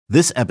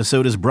This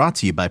episode is brought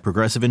to you by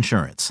Progressive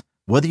Insurance.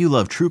 Whether you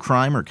love true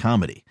crime or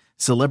comedy,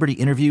 celebrity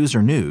interviews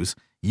or news,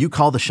 you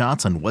call the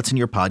shots on what's in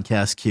your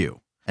podcast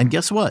queue. And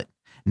guess what?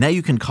 Now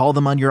you can call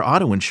them on your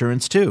auto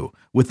insurance too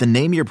with the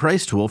Name Your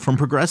Price tool from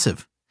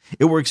Progressive.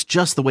 It works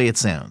just the way it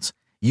sounds.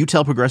 You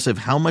tell Progressive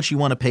how much you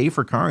want to pay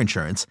for car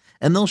insurance,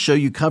 and they'll show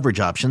you coverage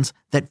options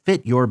that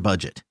fit your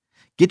budget.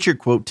 Get your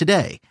quote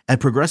today at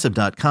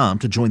Progressive.com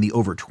to join the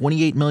over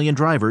 28 million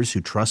drivers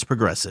who trust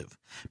Progressive.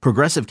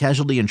 Progressive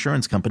Casualty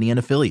Insurance Company and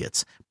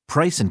Affiliates.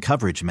 Price and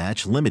coverage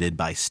match limited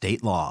by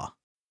state law.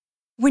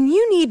 When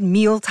you need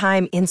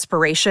mealtime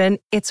inspiration,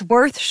 it's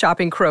worth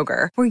shopping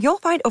Kroger, where you'll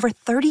find over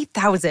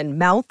 30,000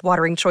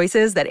 mouth-watering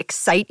choices that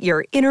excite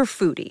your inner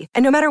foodie.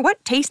 And no matter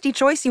what tasty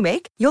choice you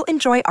make, you'll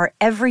enjoy our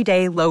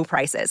everyday low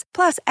prices,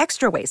 plus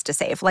extra ways to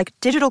save, like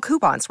digital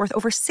coupons worth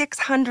over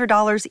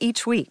 $600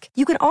 each week.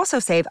 You can also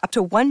save up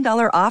to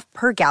 $1 off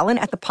per gallon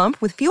at the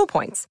pump with fuel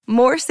points.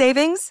 More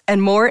savings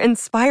and more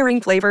inspiring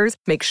flavors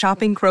make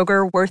shopping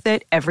Kroger worth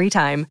it every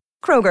time.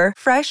 Kroger,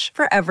 fresh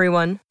for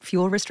everyone.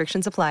 Fuel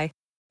restrictions apply.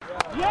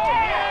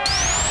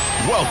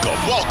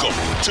 Welcome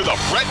to the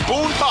Bret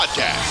Boone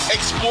Podcast.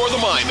 Explore the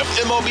mind of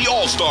MLB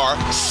All-Star,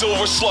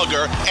 Silver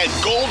Slugger, and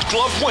Gold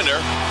Glove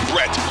winner,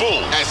 Bret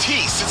Boone, as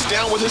he sits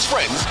down with his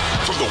friends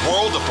from the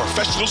world of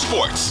professional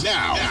sports.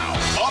 Now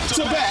up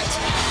to bat,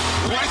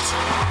 Bret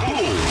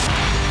Boone.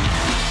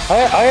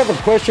 I have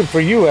a question for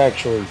you,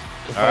 actually.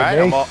 All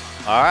right, all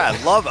right.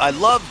 I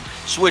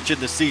love switching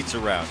the seats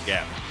around,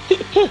 Gavin.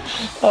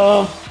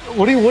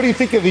 What do you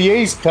think of the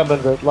A's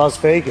coming to Las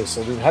Vegas?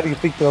 I mean, how do you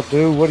think they'll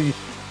do?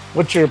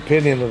 What's your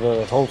opinion of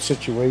the whole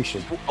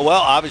situation? Well,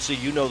 obviously,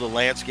 you know the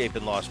landscape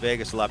in Las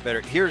Vegas a lot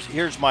better.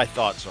 Here's my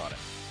thoughts on it.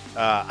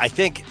 I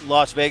think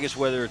Las Vegas,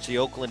 whether it's the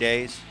Oakland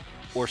A's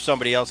or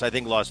somebody else, I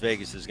think Las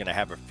Vegas is going to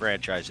have a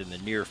franchise in the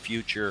near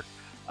future.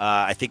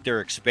 I think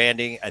they're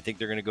expanding. I think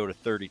they're going to go to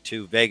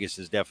 32. Vegas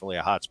is definitely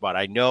a hot spot.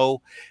 I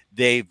know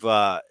they've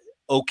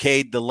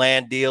okayed the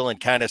land deal and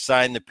kind of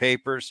signed the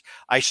papers.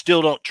 I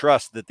still don't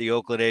trust that the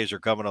Oakland A's are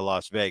coming to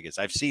Las Vegas.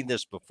 I've seen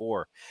this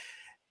before.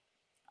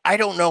 I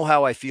don't know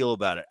how I feel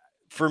about it.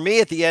 For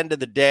me, at the end of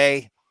the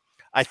day,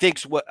 I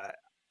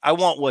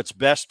want what's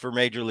best for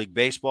Major League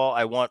Baseball.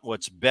 I want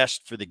what's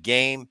best for the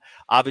game.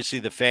 Obviously,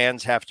 the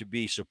fans have to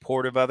be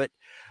supportive of it.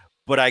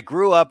 But I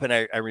grew up and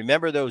I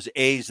remember those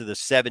A's of the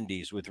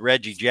 70s with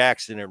Reggie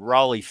Jackson and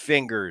Raleigh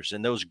Fingers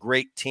and those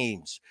great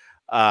teams.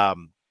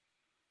 And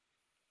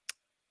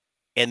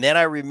then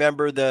I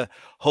remember the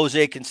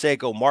Jose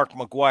Canseco, Mark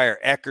McGwire,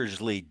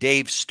 Eckersley,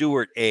 Dave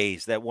Stewart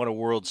A's that won a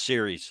World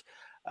Series.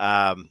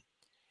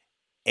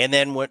 And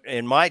then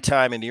in my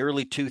time in the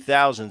early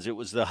 2000s, it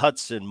was the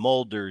Hudson,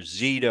 Mulder,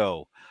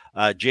 Zito,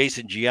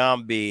 Jason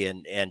Giambi,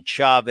 and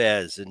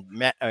Chavez,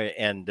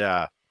 and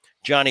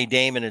Johnny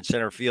Damon in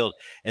center field.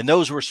 And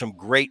those were some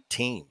great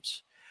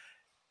teams.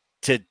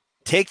 To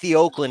take the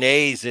Oakland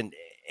A's and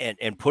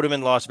put them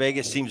in Las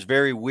Vegas seems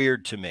very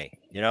weird to me.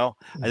 You know,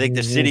 I think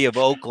the city of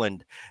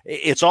Oakland,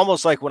 it's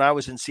almost like when I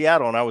was in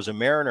Seattle and I was a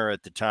Mariner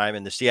at the time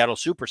in the Seattle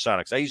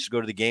Supersonics. I used to go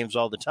to the games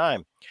all the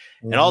time.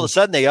 And all of a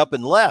sudden they up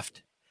and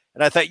left.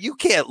 And I thought, you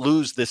can't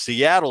lose the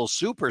Seattle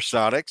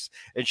Supersonics.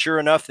 And sure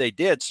enough, they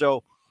did.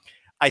 So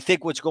I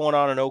think what's going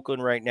on in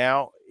Oakland right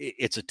now,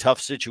 it's a tough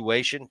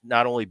situation,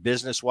 not only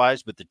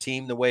business-wise, but the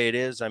team the way it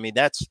is. I mean,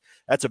 that's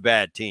a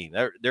bad team.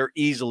 They're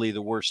easily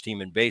the worst team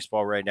in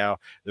baseball right now.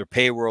 Their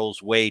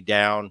payroll's way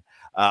down.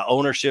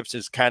 Ownerships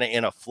is kind of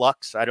in a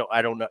flux. I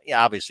don't know.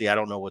 Yeah, obviously, I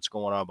don't know what's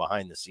going on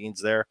behind the scenes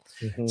there.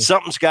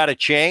 Something's got to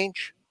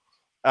change,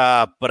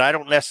 but I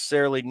don't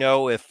necessarily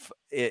know if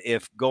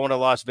going to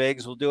Las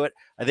Vegas will do it.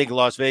 I think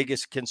Las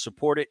Vegas can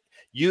support it.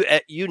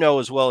 You know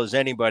as well as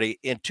anybody,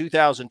 in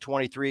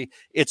 2023,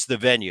 it's the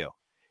venue.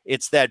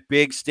 It's that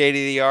big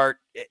state-of-the-art.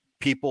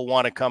 People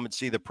want to come and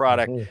see the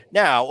product.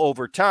 Now,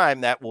 over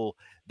time, that will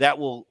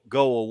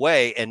go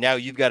away, and now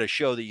you've got to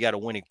show that you got a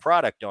winning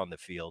product on the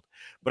field.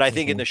 But I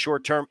think in the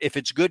short term, if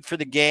it's good for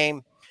the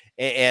game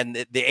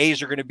and the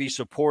A's are going to be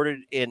supported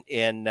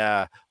in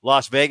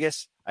Las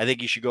Vegas, I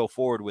think you should go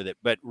forward with it.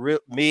 But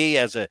me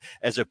as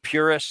a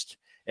purist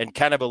and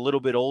kind of a little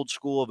bit old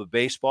school of a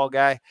baseball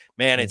guy,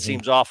 man, it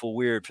seems awful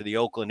weird for the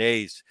Oakland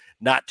A's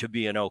not to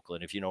be in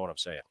Oakland, if you know what I'm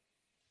saying.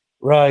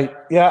 Right.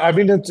 Yeah. I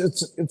mean,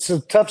 it's a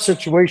tough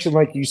situation,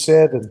 like you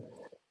said, and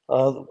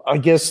I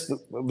guess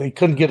they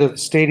couldn't get a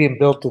stadium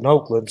built in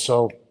Oakland.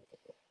 So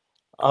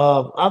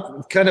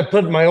I'm kind of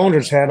putting my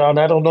owner's hat on.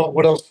 I don't know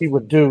what else he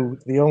would do.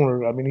 The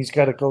owner, I mean, he's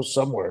got to go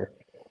somewhere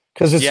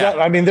because it's not,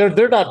 I mean,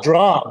 they're not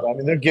drawn. I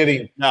mean, they're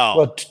getting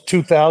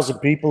 2,000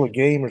 people a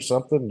game or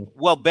something.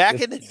 Well,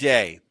 back in the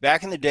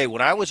day,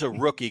 when I was a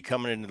rookie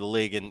coming into the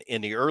league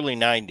in the early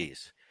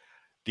 90s,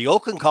 the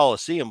Oakland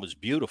Coliseum was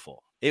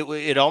beautiful.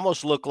 It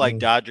almost looked like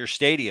Dodger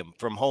Stadium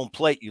from home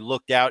plate. You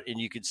looked out and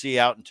you could see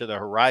out into the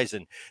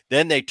horizon.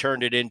 Then they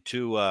turned it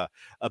into a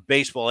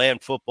baseball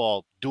and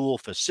football dual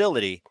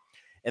facility,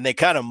 and they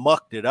kind of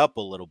mucked it up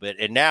a little bit.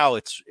 And now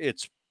it's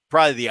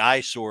probably the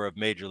eyesore of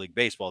Major League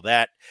Baseball,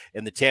 that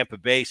and the Tampa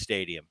Bay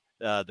Stadium,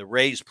 the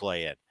Rays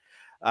play in.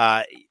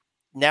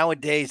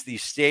 nowadays,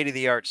 these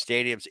state-of-the-art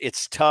stadiums,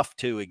 it's tough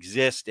to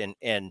exist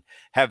and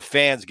have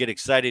fans get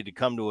excited to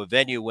come to a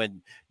venue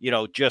when,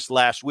 just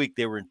last week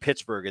they were in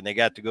Pittsburgh and they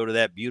got to go to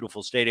that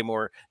beautiful stadium,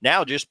 or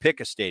now just pick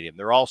a stadium.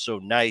 They're all so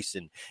nice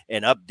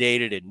and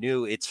updated and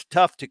new. It's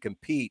tough to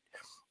compete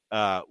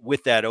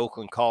with that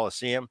Oakland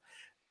Coliseum.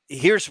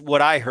 Here's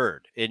what I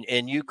heard,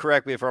 and you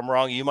correct me if I'm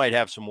wrong. You might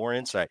have some more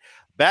insight.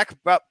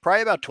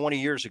 Probably about 20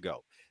 years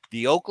ago,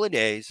 the Oakland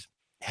A's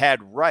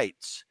had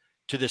rights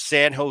to the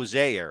San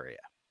Jose area.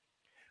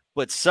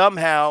 But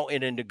somehow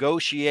in a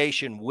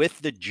negotiation with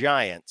the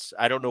Giants,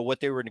 I don't know what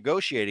they were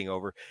negotiating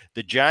over,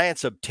 the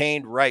Giants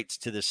obtained rights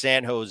to the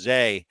San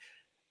Jose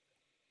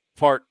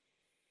part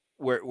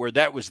where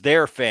that was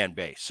their fan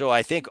base. So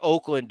I think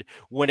Oakland,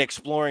 when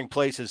exploring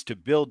places to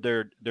build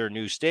their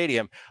new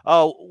stadium,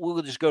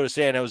 we'll just go to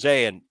San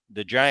Jose. And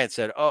the Giants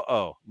said,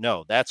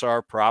 no, that's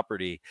our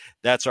property.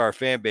 That's our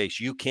fan base.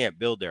 You can't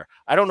build there.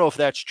 I don't know if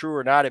that's true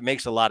or not. It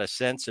makes a lot of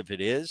sense if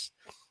it is.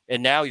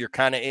 And now you're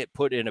kind of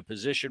put in a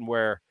position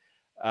where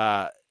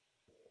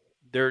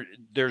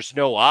there's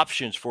no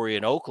options for you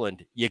in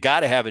Oakland. You got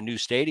to have a new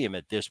stadium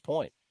at this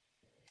point.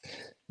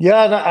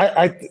 Yeah,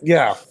 I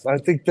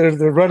think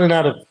they're running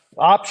out of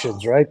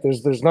options, right?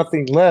 There's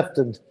nothing left,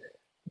 and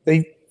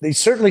they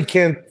certainly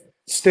can't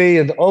stay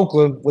in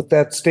Oakland with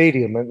that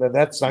stadium, and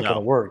that's not going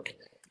to work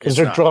because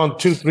they're drawing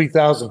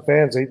 2,000-3,000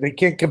 fans. They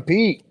can't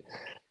compete.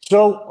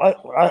 So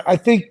I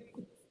think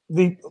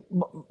the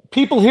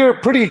people here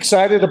are pretty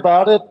excited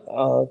about it.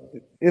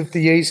 If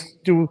the A's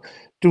do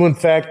in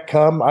fact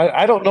come,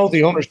 I don't know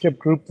the ownership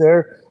group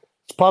there.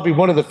 It's probably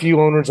one of the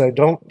few owners I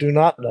do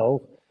not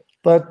know.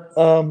 But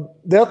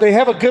they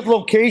have a good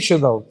location,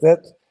 though.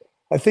 That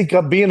I think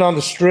being on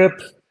the Strip,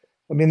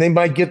 I mean, they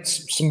might get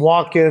some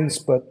walk-ins,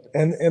 but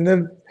and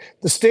then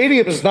the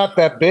stadium is not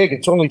that big.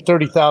 It's only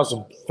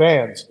 30,000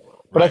 fans,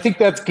 but I think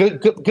that's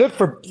good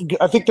for.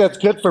 I think that's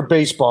good for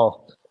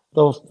baseball,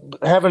 though,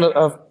 having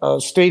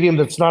a stadium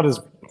that's not as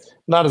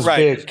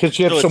big because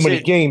you have so many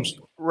games.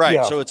 Right,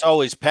 yeah. So it's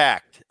always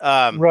packed.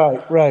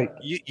 Right.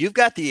 You've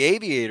got the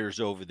Aviators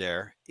over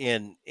there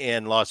in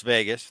Las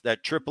Vegas,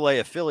 that AAA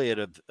affiliate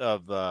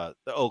of the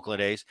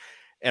Oakland A's,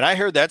 and I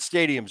heard that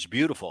stadium's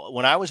beautiful.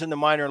 When I was in the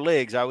minor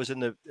leagues, I was in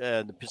the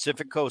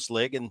Pacific Coast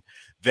League, and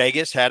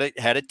Vegas had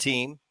a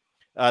team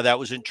that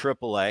was in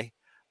AAA.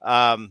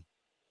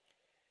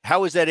 How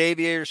was that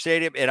Aviator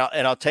Stadium? And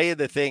I'll tell you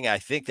the thing I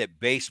think that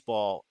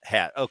baseball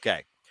had.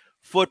 Okay,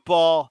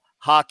 football,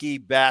 hockey,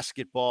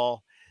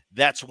 basketball.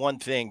 That's one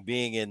thing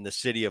being in the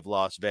city of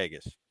Las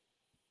Vegas.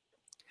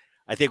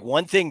 I think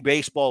one thing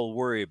baseball will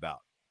worry about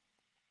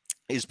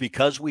is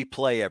because we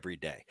play every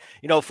day.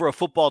 For a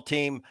football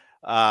team,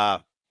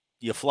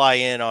 you fly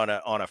in on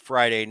a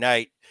Friday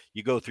night,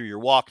 you go through your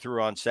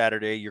walkthrough on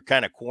Saturday, you're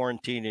kind of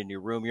quarantined in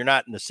your room. You're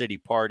not in the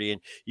city partying.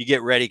 You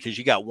get ready because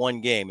you got one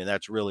game, and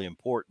that's really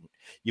important.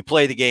 You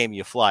play the game,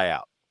 you fly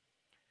out.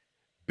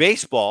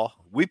 Baseball,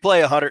 we play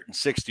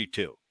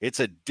 162. It's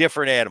a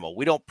different animal.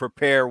 We don't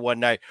prepare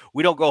one night.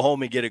 We don't go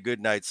home and get a good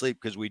night's sleep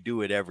because we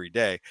do it every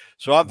day.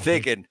 So I'm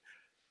thinking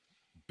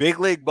big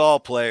league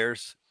ball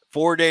players,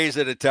 4 days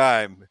at a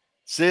time,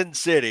 Sin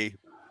City,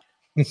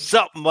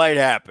 something might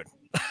happen.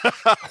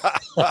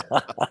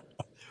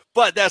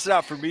 But that's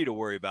not for me to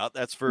worry about.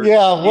 That's for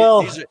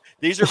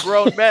these are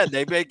grown men.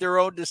 They make their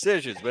own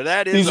decisions. But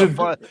that is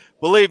fun.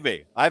 Believe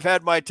me, I've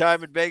had my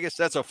time in Vegas.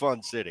 That's a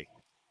fun city.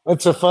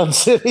 It's a fun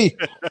city.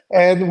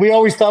 And we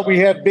always thought we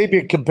had maybe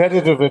a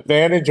competitive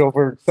advantage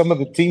over some of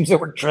the teams that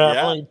were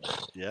traveling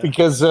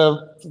because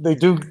they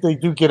do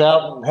get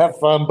out and have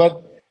fun.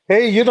 But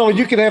hey,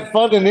 you can have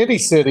fun in any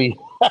city.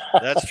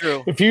 That's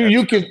true. If you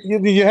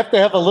have to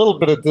have a little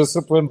bit of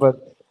discipline,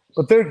 but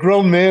they're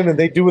grown men and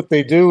they do what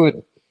they do.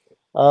 And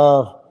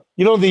the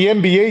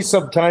NBA,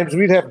 sometimes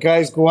we'd have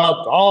guys go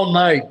out all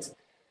night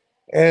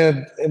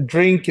and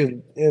drink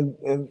and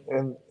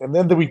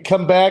then we'd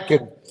come back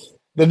and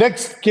the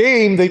next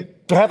game they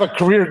have a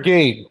career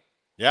game.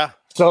 Yeah.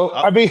 So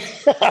I mean,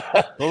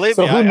 believe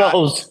me, who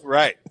knows?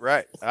 Right.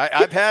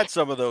 I've had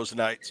some of those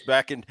nights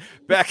back in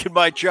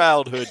my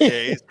childhood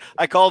days.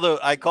 I call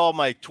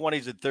my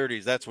 20s and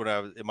 30s. That's when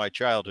I was in my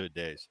childhood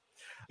days.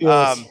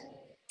 Yes.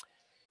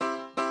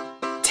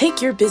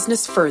 Take your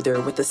business further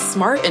with the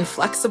smart and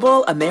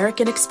flexible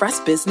American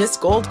Express Business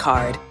Gold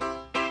Card.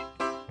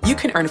 You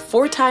can earn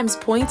 4 times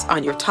points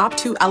on your top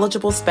 2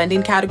 eligible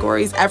spending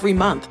categories every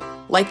month,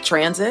 like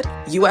transit,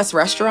 U.S.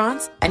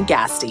 restaurants, and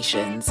gas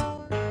stations.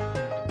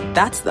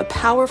 That's the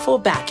powerful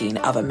backing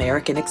of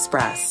American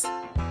Express.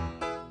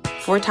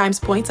 4 times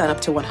points on up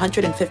to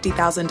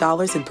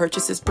 $150,000 in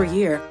purchases per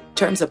year.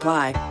 Terms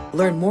apply.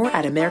 Learn more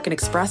at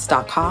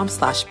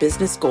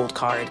americanexpress.com/business gold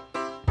card.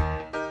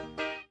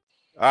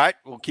 All right,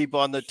 we'll keep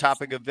on the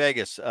topic of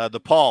Vegas. The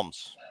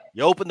Palms.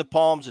 You open the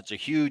Palms, it's a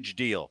huge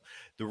deal.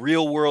 The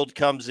Real World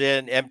comes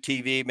in.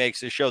 MTV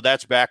makes a show.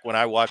 That's back when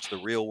I watched The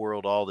Real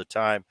World all the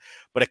time.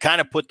 But it kind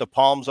of put the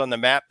Palms on the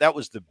map. That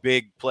was the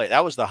big play.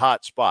 That was the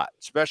hot spot,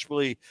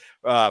 especially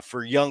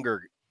for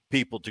younger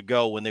people to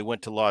go when they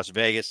went to Las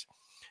Vegas.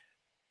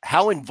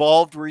 how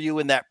involved were you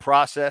in that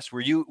process?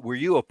 Were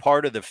you a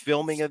part of the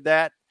filming of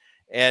that?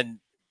 And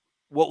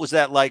what was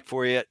that like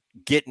for you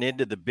getting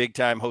into the big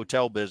time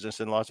hotel business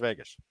in Las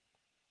Vegas?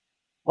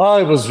 Well,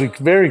 it was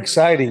very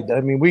exciting.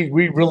 I mean, we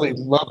really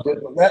loved it.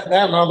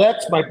 Now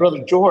that's my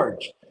brother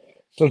George.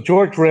 So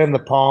George ran the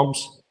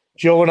Palms.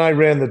 Joe and I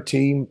ran the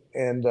team,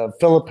 and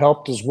Philip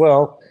helped as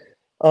well.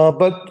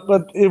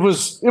 But it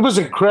was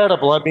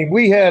incredible. I mean,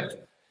 we had.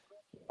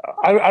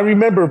 I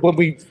remember when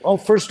we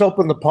first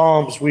opened the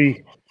Palms,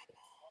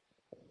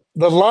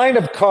 the line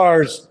of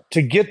cars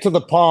to get to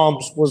the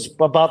Palms was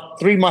about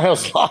 3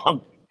 miles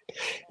long.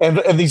 And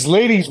these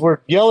ladies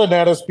were yelling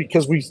at us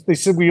because they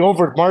said we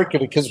overmarketed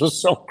because it was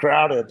so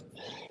crowded.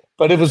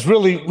 But it was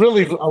really,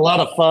 really a lot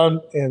of fun.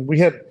 And we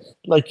had,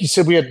 like you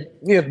said, we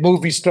had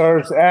movie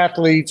stars,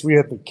 athletes, we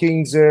had the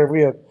Kings there,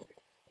 we had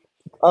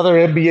other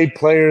NBA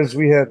players,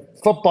 we had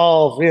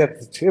football,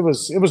 it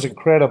was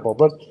incredible.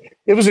 But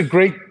it was a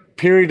great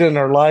period in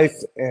our life,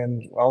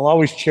 and I'll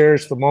always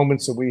cherish the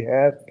moments that we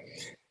had.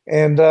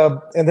 And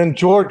then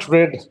George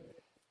ran.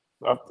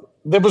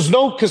 There was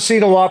no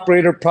casino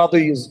operator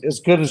probably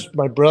as good as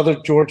my brother,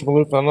 George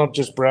Maloof. I'm not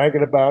just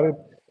bragging about him.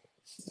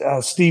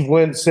 Steve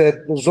Wynn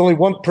said there's only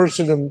one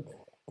person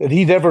that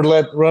he'd ever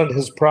let run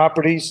his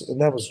properties, and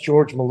that was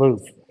George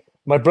Maloof.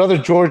 My brother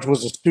George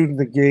was a student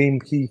of the game.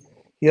 He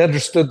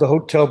understood the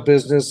hotel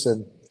business,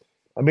 and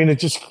I mean, it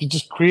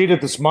just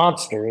created this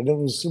monster, and it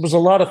was a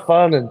lot of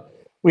fun, and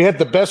we had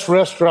the best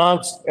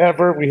restaurants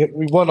ever.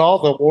 We won all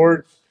the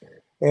awards,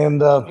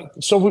 and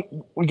so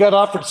we got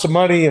offered some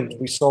money and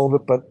we sold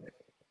it, but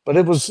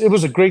it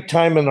was a great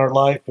time in our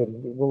life, and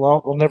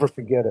we'll never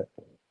forget it.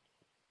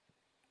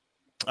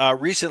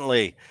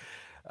 Recently,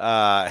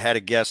 had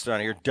a guest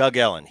on here, Doug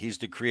Ellen. He's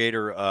the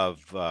creator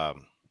of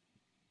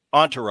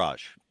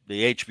Entourage,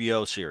 the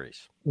HBO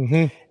series,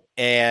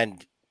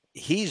 and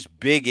he's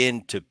big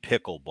into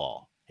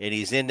pickleball. And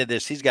he's into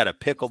this. He's got a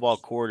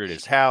pickleball court at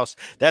his house.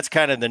 That's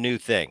kind of the new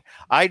thing.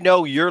 I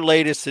know your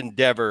latest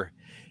endeavor,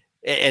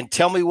 and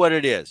tell me what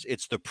it is.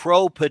 It's the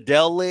Pro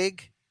Padel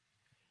League.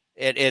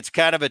 It's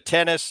kind of a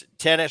tennis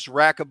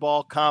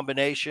racquetball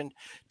combination.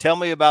 Tell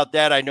me about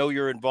that. I know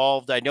you're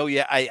involved. I know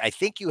you. I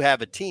think you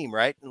have a team,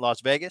 right, in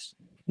Las Vegas?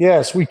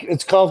 Yes,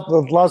 it's called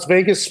the Las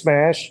Vegas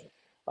Smash.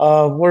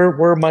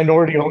 We're a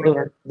minority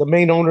owner. The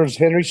main owner is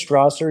Henry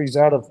Strasser. He's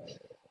out of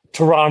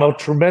Toronto,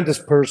 tremendous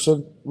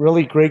person,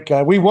 really great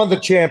guy. We won the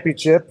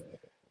championship.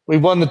 We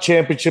won the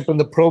championship in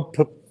the Pro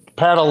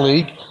Padel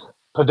League,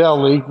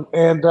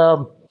 and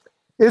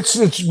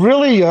it's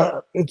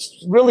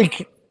really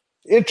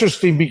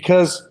interesting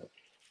because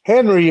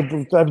Henry,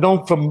 I've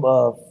known from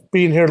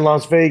being here in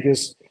Las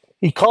Vegas.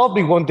 He called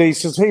me one day. He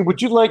says, "Hey,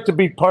 would you like to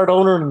be part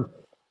owner in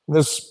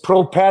this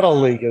Pro Padel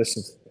League?" I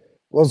said,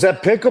 "Well, is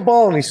that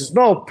pickleball?" And he says,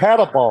 "No,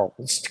 paddleball.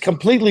 It's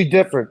completely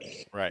different.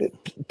 Right.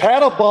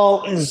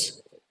 Paddleball is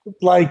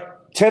like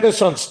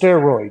tennis on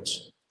steroids,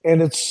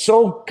 and it's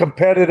so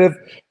competitive.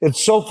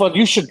 It's so fun.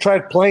 You should try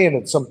playing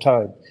it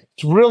sometime.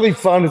 It's really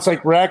fun. It's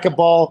like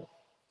racquetball,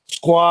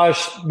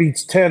 squash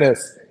meets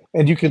tennis,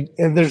 and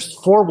there's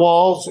 4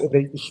 walls, and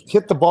they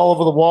hit the ball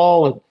over the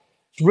wall, and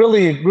it's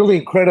really, really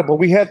incredible.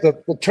 We had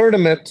the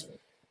tournament.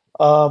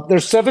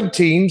 There's 7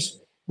 teams.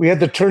 We had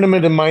the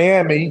tournament in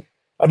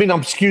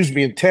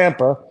in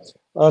Tampa.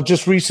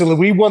 Just recently,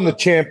 we won the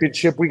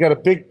championship. We got a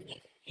big,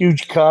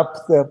 huge cup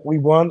that we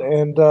won,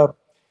 and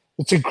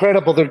it's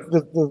incredible.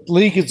 The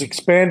league is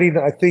expanding,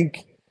 I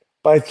think,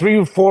 by 3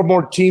 or 4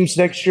 more teams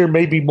next year,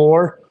 maybe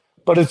more,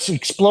 but it's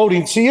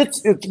exploding. See,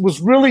 it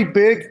was really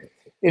big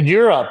in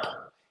Europe.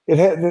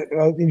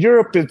 In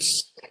Europe,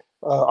 it's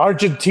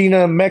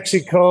Argentina,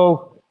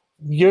 Mexico,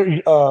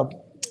 it's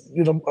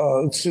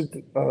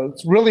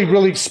really,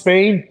 really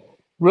Spain,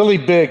 really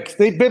big.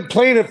 They've been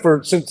playing it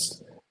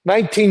since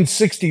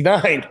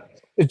 1969.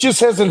 It just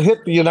hasn't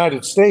hit the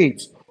United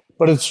States,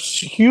 but it's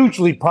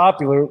hugely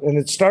popular, and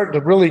it's starting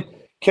to really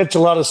catch a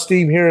lot of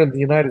steam here in the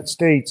United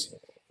States.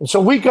 And so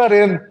we got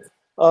in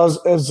as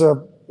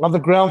on the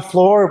ground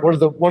floor. We're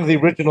one of the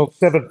original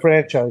 7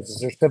 franchises.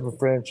 There's 7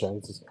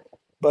 franchises,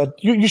 but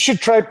you should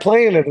try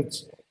playing it.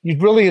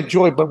 You'd really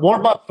enjoy it, but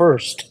warm up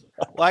first.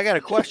 Well, I got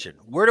a question.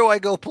 Where do I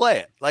go play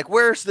it? Like,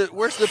 where's the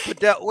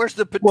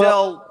Padel?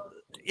 Well,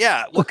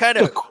 yeah. What kind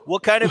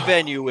of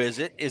venue is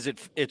it?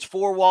 It's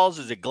 4 walls?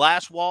 Is it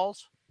glass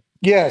walls?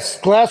 Yes,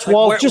 glass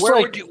walls.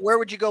 Where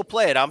would you go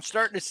play it? I'm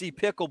starting to see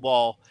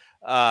pickleball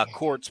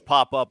courts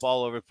pop up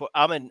all over.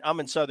 I'm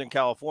in Southern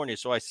California,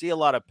 so I see a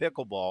lot of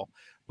pickleball.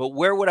 But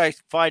where would I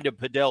find a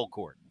Padel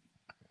court?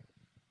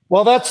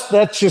 Well,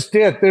 that's just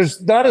it.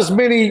 There's not as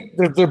many.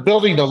 They're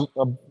building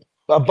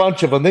a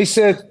bunch of them. They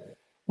said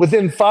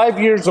within 5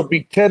 years there'll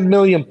be 10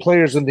 million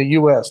players in the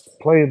U.S.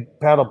 playing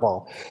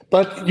paddleball.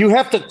 But you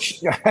have to.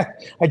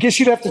 I guess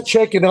you'd have to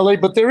check in L.A.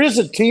 But there is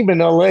a team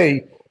in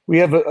L.A. We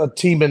have a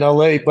team in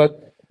L.A.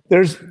 But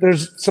there's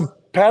some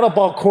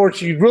paddleball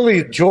courts. You really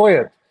enjoy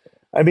it.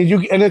 I mean,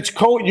 it's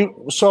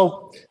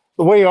so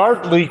the way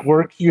our league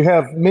works, you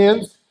have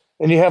men's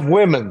and you have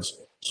women's.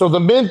 So the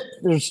men,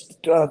 there's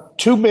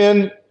 2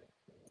 men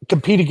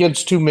compete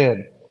against 2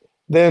 men.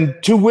 then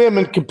two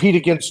women compete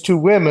against two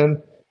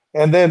women,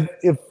 and then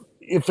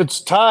if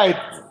it's tied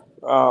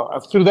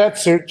through that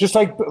series, just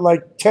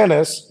like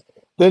tennis,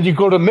 then you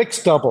go to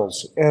mixed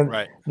doubles,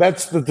 and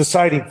that's the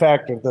deciding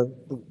factor, the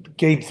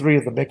game 3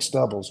 of the mixed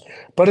doubles.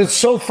 But it's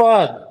so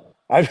fun.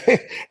 And then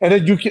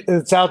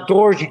it's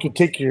outdoors. You can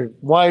take your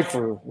wife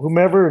or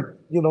whomever,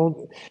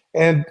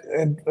 and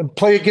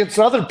play against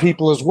other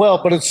people as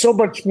well. But it's so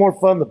much more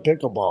fun than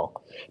pickleball.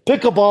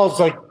 Pickleball is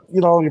like,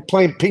 you're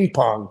playing ping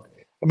pong.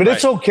 I mean,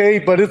 It's okay,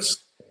 but it's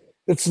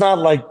not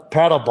like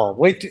paddleball.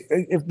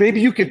 If maybe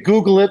you could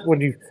Google it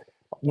when you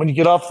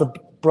get off the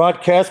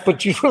broadcast.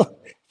 But it's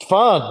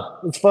fun.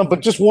 It's fun, but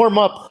just warm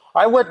up.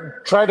 I went and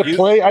tried to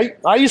play.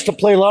 I used to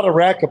play a lot of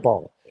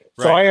racquetball,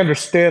 so I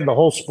understand the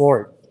whole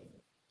sport.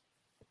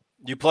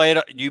 You play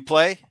the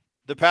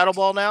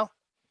paddleball now?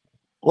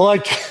 Well, I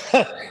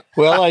tried.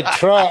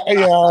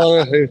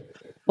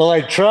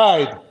 I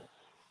tried,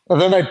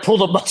 and then I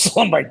pulled a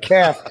muscle on my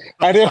calf.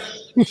 I didn't.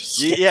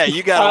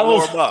 You got to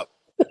warm up.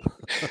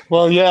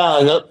 Well,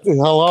 yeah.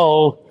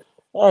 Hello.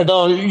 I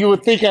know you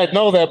would think I'd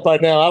know that by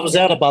now. I was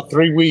out about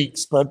 3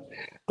 weeks, but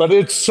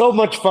it's so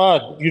much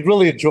fun. You'd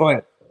really enjoy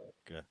it.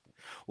 Good.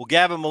 Well,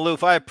 Gavin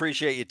Maloof, I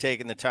appreciate you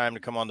taking the time to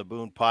come on the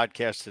Boone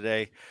Podcast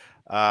today.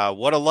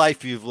 What a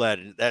life you've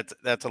led.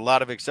 That's a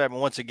lot of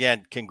excitement. Once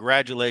again,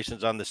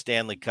 congratulations on the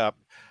Stanley Cup.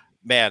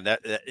 Man, that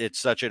it's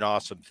such an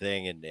awesome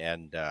thing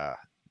and a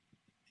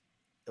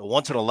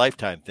once in a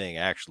lifetime thing,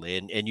 actually.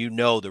 And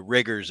the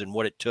rigors and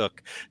what it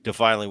took to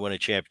finally win a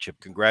championship.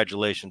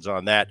 Congratulations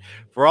on that.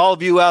 For all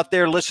of you out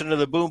there listening to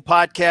the Boone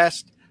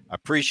Podcast, I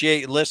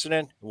appreciate you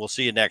listening. We'll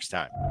see you next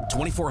time.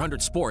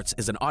 2400 Sports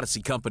is an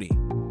Odyssey company.